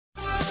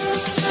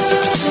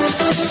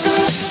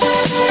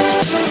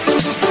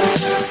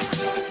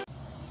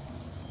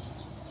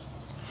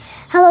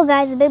Hello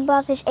guys, the Big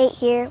Blobfish 8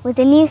 here with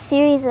a new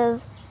series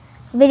of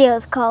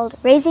videos called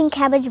Raising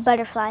Cabbage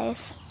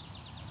Butterflies.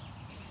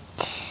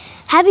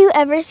 Have you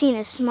ever seen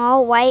a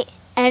small, white,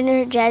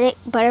 energetic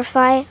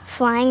butterfly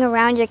flying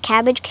around your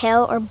cabbage,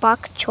 kale, or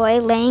bok choy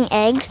laying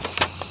eggs?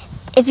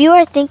 If you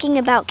are thinking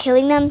about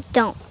killing them,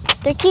 don't.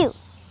 They're cute.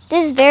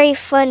 This is very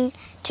fun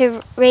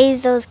to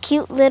raise those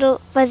cute little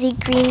fuzzy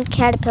green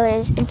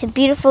caterpillars into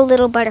beautiful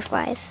little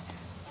butterflies.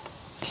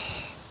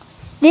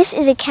 This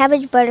is a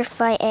cabbage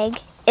butterfly egg.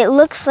 It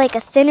looks like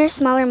a thinner,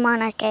 smaller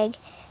monarch egg.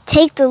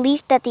 Take the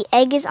leaf that the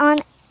egg is on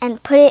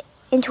and put it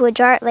into a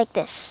jar like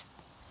this.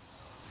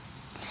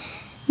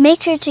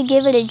 Make sure to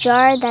give it a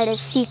jar that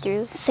is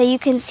see-through so you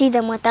can see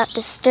them without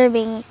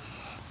disturbing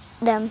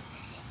them.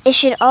 It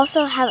should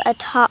also have a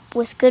top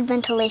with good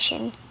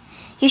ventilation.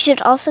 You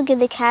should also give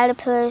the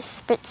caterpillars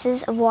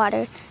spritzes of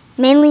water,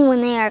 mainly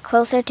when they are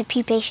closer to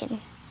pupation.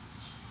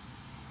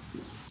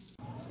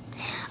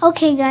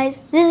 Okay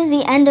guys, this is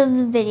the end of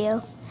the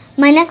video.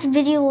 My next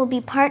video will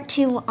be part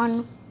 2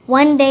 on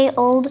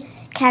 1-day-old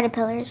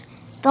caterpillars.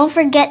 Don't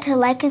forget to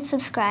like and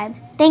subscribe.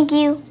 Thank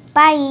you.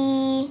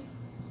 Bye.